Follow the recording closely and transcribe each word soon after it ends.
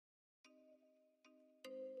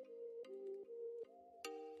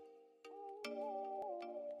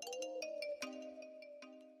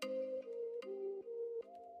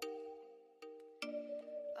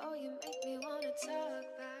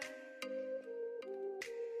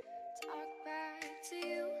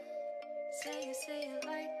say it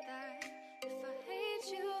like that. If I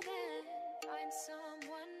hate you, then find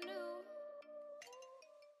someone new.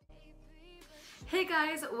 Hey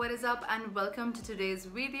guys, what is up and welcome to today's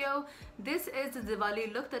video. This is the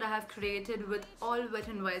Diwali look that I have created with all Wet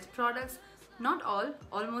n Wild products. Not all,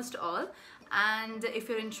 almost all. And if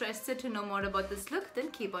you're interested to know more about this look, then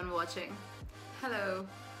keep on watching. Hello,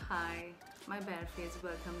 hi, my bare face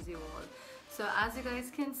welcomes you all. So as you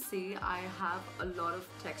guys can see, I have a lot of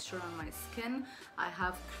texture on my skin. I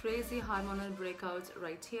have crazy hormonal breakouts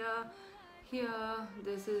right here.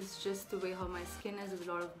 This is just the way how my skin is. There's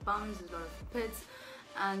a lot of bumps, there's a lot of pits,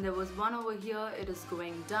 and there was one over here. It is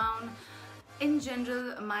going down. In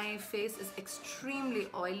general, my face is extremely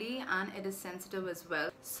oily and it is sensitive as well.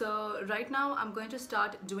 So right now I'm going to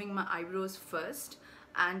start doing my eyebrows first,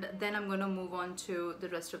 and then I'm going to move on to the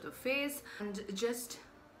rest of the face. And just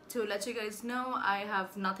to let you guys know, I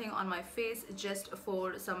have nothing on my face just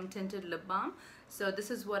for some tinted lip balm. So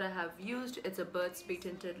this is what I have used. It's a Burts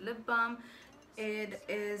tinted lip balm. It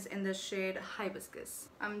is in the shade Hibiscus.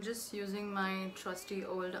 I'm just using my trusty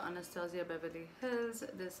old Anastasia Beverly Hills.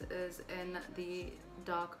 This is in the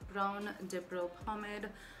dark brown DipBrow pomade.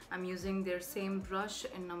 I'm using their same brush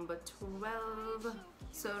in number 12.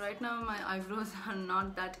 So right now my eyebrows are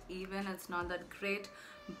not that even, it's not that great,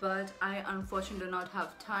 but I unfortunately do not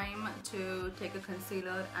have time to take a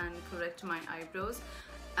concealer and correct my eyebrows.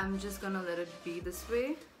 I'm just gonna let it be this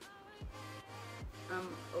way. I'm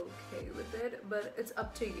okay with it, but it's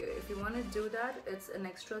up to you. If you want to do that, it's an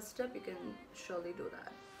extra step, you can surely do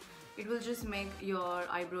that. It will just make your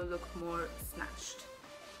eyebrow look more snatched.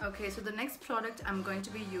 Okay, so the next product I'm going to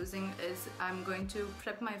be using is, I'm going to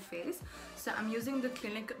prep my face. So I'm using the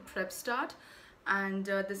CLINIQUE Pep-Start, and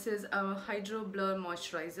this is a HydroBlur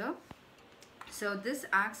moisturizer. So this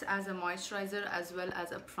acts as a moisturizer as well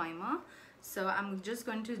as a primer. So I'm just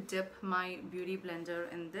going to dip my beauty blender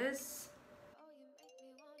in this.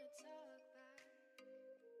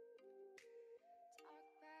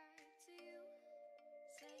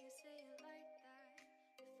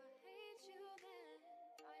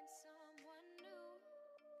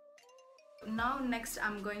 Now next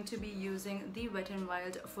I'm going to be using the Wet n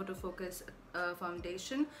Wild PhotoFocus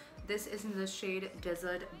foundation. This is in the shade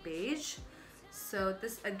Desert Beige. So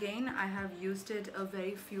this again, I have used it a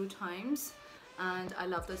very few times and I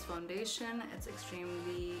love this foundation. It's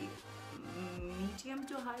extremely medium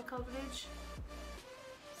to high coverage.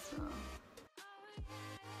 So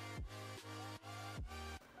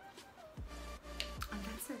and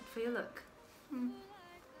that's it for your look.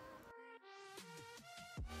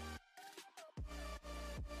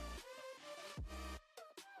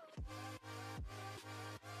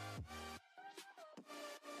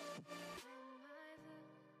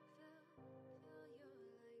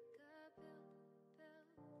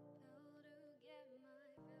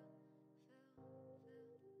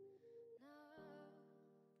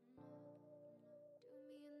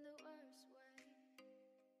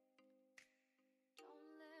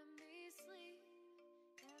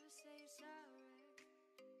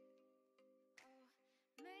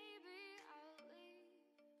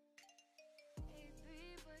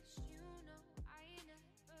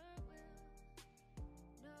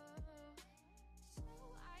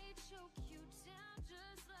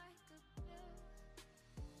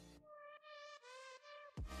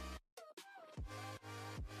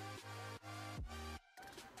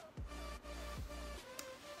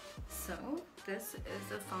 So this is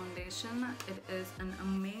the foundation. It is an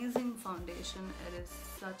amazing foundation. It is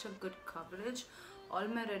such a good coverage. All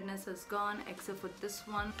my redness is gone except for this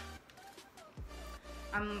one.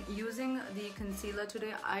 I'm using the concealer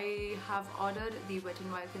today. I have ordered the Wet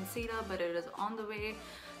n Wild concealer, but it is on the way,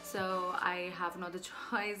 so I have no other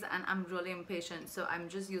choice and I'm really impatient. So I'm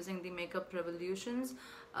just using the Makeup Revolutions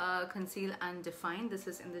Conceal and Define. This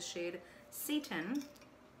is in the shade C10.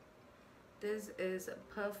 This is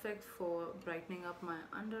perfect for brightening up my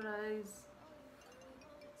under eyes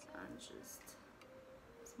and just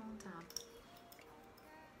small tap.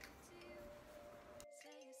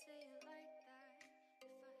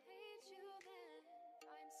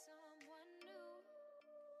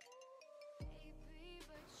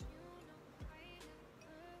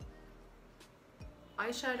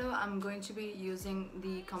 Eyeshadow, I'm going to be using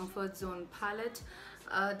the Comfort Zone palette.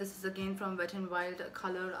 This is again from Wet n Wild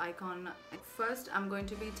Color Icon. First I'm going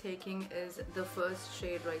to be taking is the first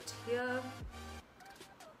shade right here.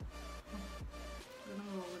 I'm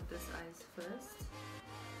gonna go with this eyes first.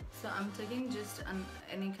 So I'm taking just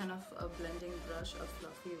any kind of a blending brush, a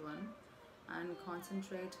fluffy one, and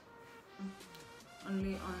concentrate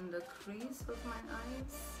only on the crease of my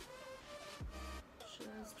eyes.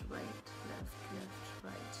 Just right, left,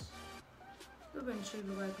 right. The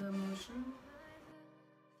windshield wiper motion.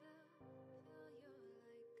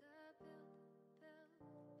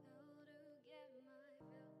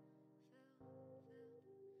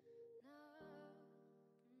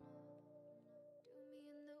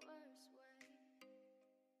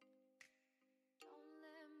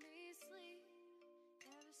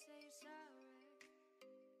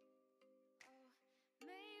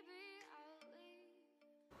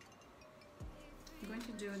 I'm going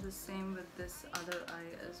to do the same with this other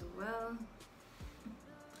eye as well.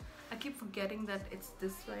 I keep forgetting that it's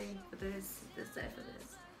this way for this side for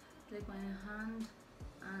this. Like my hand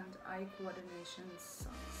and eye coordination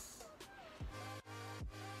sucks.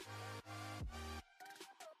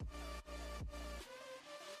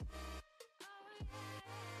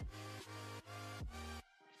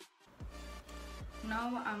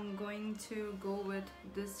 Now I'm going to go with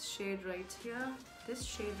this shade right here. This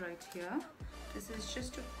shade right here. This is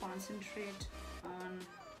just to concentrate on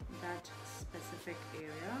that specific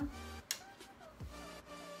area.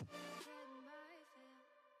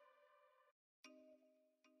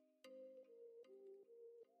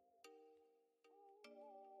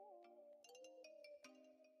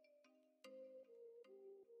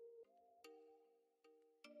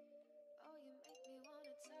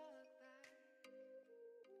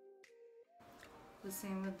 The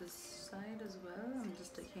same with this side as well. I'm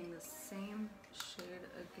just taking the same shade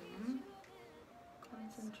again,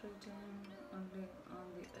 concentrating only on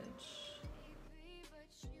the edge.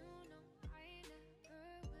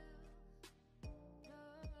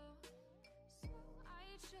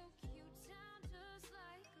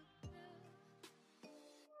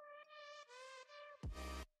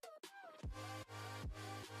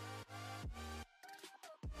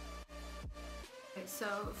 Okay, so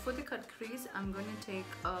for the cut crease, I'm going to take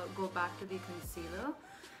go back to the concealer,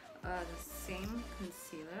 the same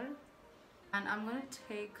concealer, and I'm going to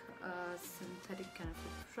take a synthetic kind of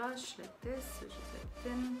a brush like this, which is like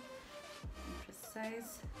thin and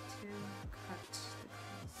precise, to cut the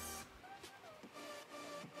crease.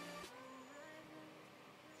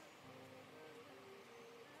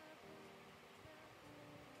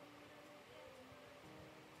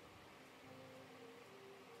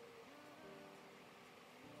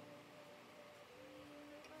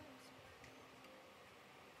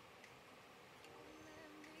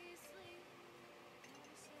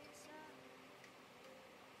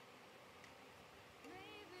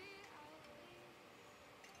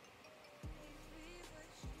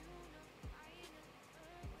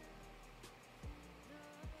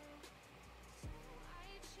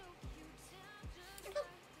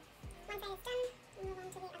 Once that is done, move on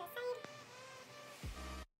to the other side.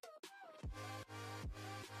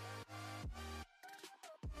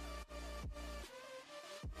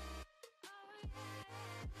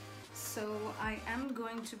 So I am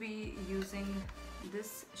going to be using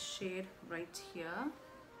this shade right here,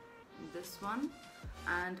 this one,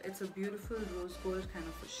 and it's a beautiful rose gold kind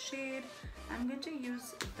of a shade. I'm going to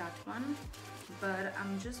use that one, but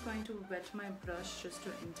I'm just going to wet my brush just to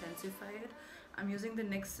intensify it. I'm using the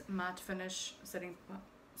NYX matte finish setting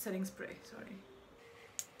spray, sorry.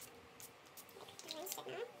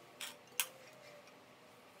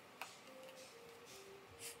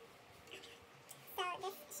 So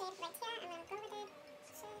this shade right here, I'm going to go with it,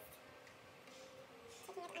 just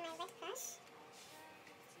taking it on my wet brush.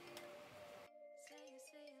 So this is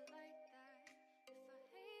just one eye.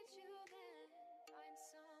 It's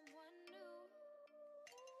so amazing and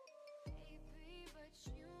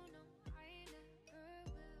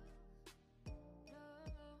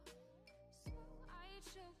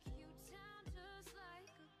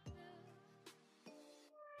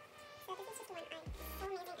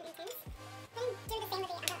intense. I'm going to do the same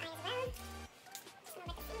with the other eye as well. Just going to with the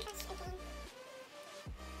same brush again.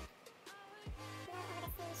 Go over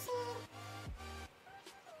the same shade.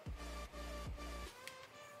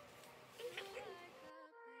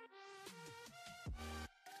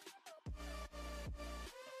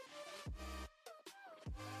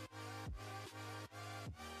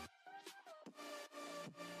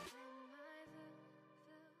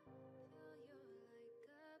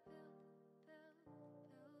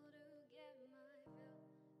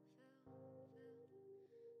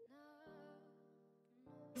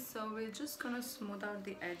 So we're just gonna smooth out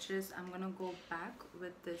the edges. I'm gonna go back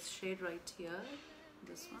with this shade right here,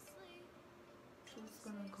 this one. Just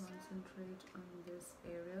gonna concentrate on this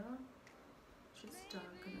area, just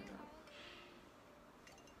darken it up.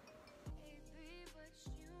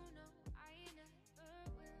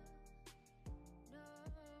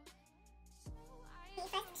 The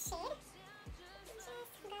first shade, just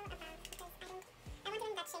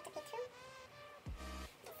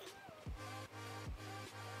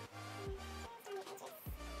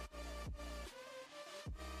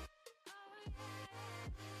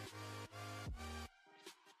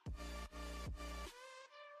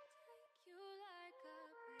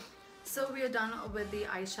So we are done with the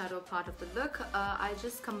eyeshadow part of the look. I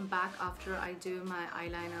just come back after I do my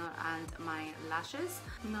eyeliner and my lashes.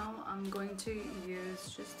 Now I'm going to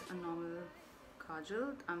use just a normal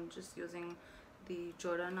kajal. I'm just using the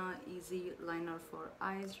Jordana Easy Liner for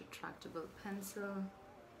Eyes retractable pencil.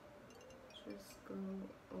 Just go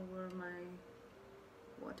over my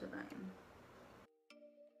waterline.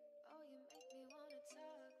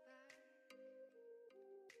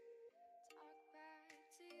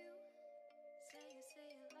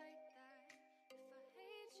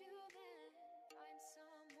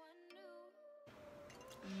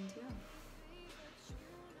 And yeah.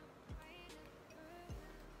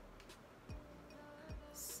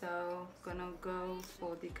 So gonna go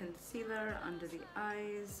for the concealer under the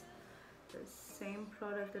eyes. The same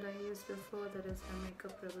product that I used before, that is the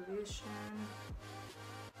Makeup Revolution.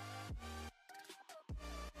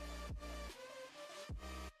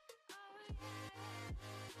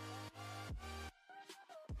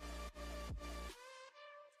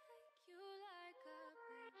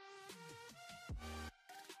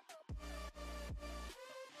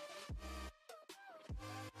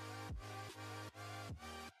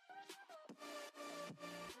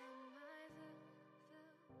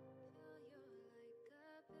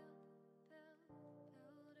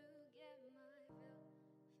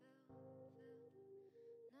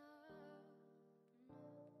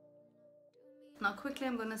 Now quickly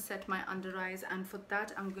I'm going to set my under eyes, and for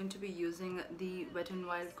that I'm going to be using the Wet n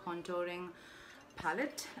Wild contouring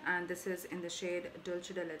palette, and this is in the shade Dulce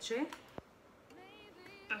de Leche.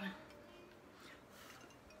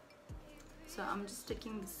 So I'm just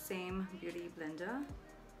taking the same beauty blender,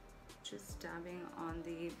 just dabbing on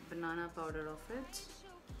the banana powder of it.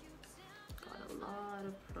 Got a lot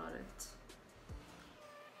of product.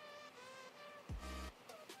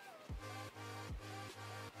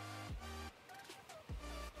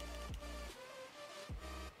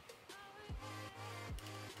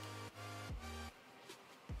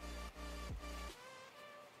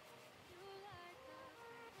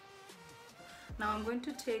 Now I'm going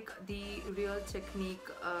to take the Real Technique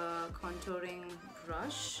contouring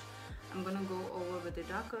brush. I'm going to go over with the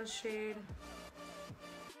darker shade.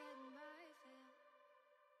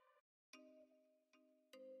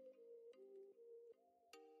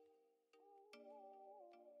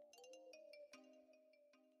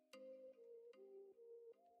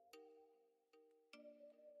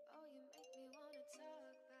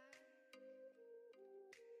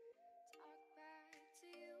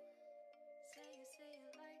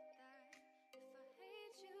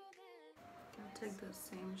 I'll take the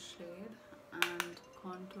same shade and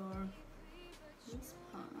contour this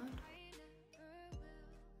part.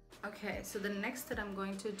 Okay, so the next that I'm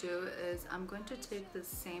going to do is I'm going to take the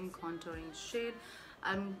same contouring shade.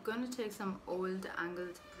 I'm going to take some old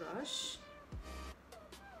angled brush.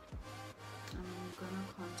 I'm going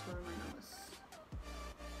to contour my nose.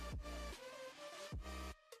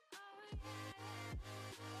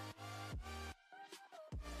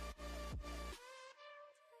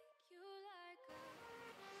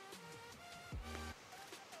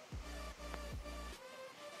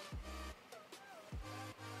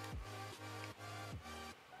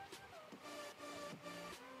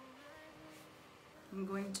 I'm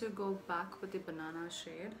going to go back with the banana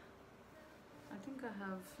shade. I think I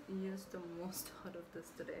have used the most out of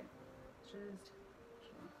this today. Just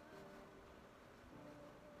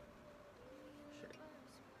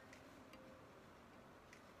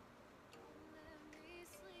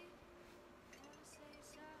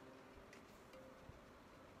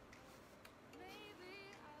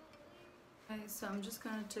okay, so I'm just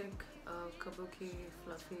gonna take a kabuki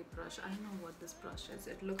fluffy brush. I don't know what this brush is.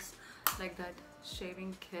 It looks like that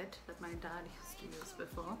shaving kit that my dad used to use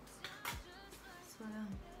before. So yeah,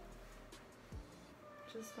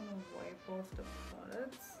 just gonna wipe off the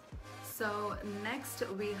products. So next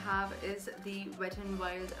we have is the Wet n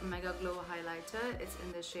Wild MegaGlo highlighter. It's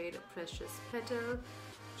in the shade Precious Petal,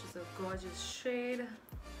 which is a gorgeous shade.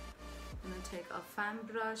 I'm gonna take a fan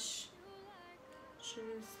brush,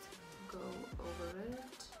 just go over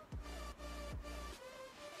it.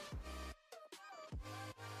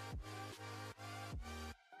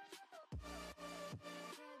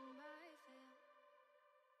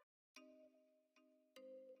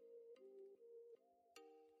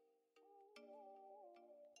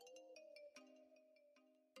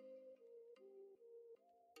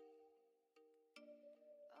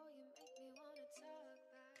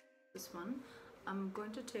 This one, I'm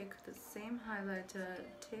going to take the same highlighter,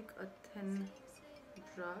 take a thin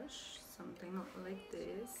brush, something like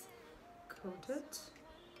this, coat it.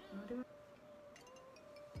 I'm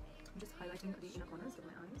just highlighting the inner corners of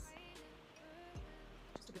my eyes.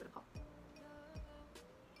 to give it a pop.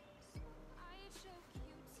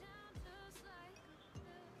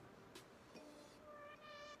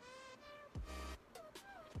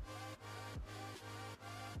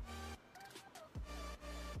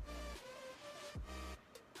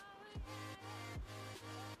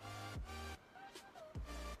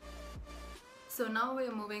 So now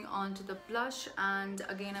we're moving on to the blush, and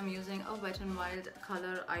again I'm using a Wet n Wild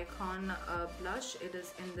Color Icon blush. It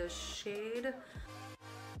is in the shade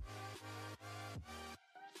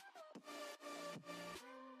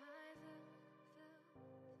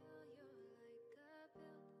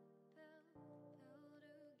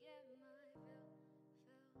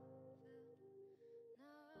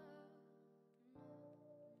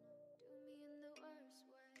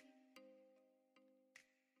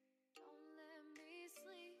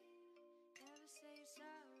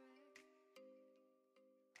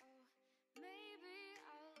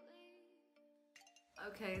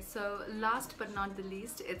Okay, so last but not the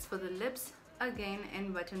least, it's for the lips, again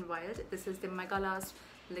in Wet n Wild. This is the Megalast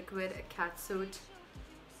Liquid Catsuit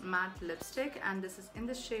Matte Lipstick, and this is in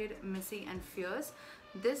the shade Missy and Fierce.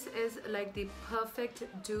 This is like the perfect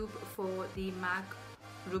dupe for the MAC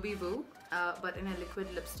Ruby Woo, but in a liquid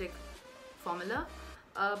lipstick formula.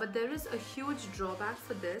 But there is a huge drawback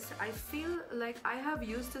for this. I feel like I have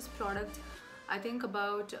used this product, I think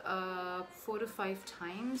about 4 to 5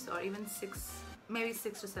 times, or even 6, maybe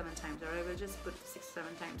 6 to 7 times, or I will just put 6 to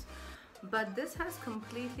 7 times. But this has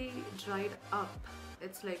completely dried up.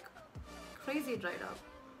 It's like crazy dried up.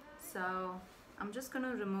 So I'm just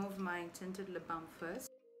gonna remove my tinted lip balm first.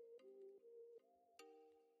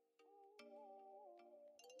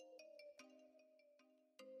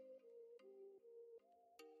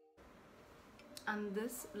 And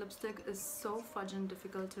this lipstick is so fudging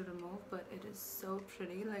difficult to remove, but it is so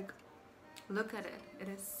pretty. Like, look at it, it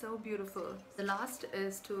is so beautiful. The last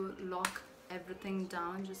is to lock everything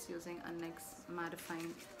down just using a NYX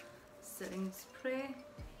mattifying setting spray.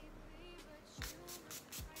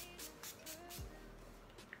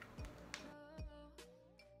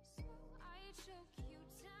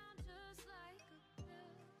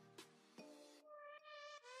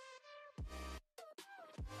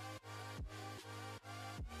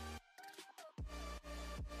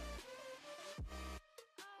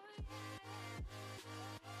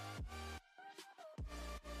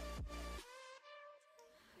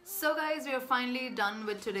 So guys, we are finally done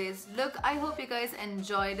with today's look. I hope you guys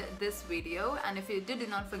enjoyed this video, and if you did, do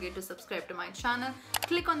not forget to subscribe to my channel.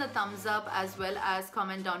 Click on the thumbs up as well as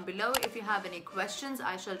comment down below. If you have any questions,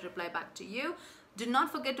 I shall reply back to you. Do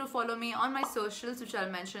not forget to follow me on my socials, which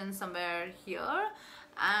I'll mention somewhere here.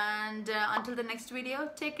 And until the next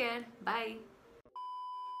video, take care. Bye.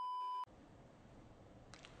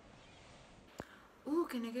 Ooh,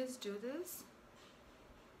 can you guys do this?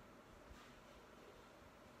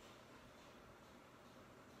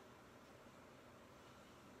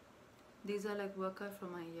 These are like workout for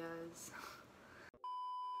my ears.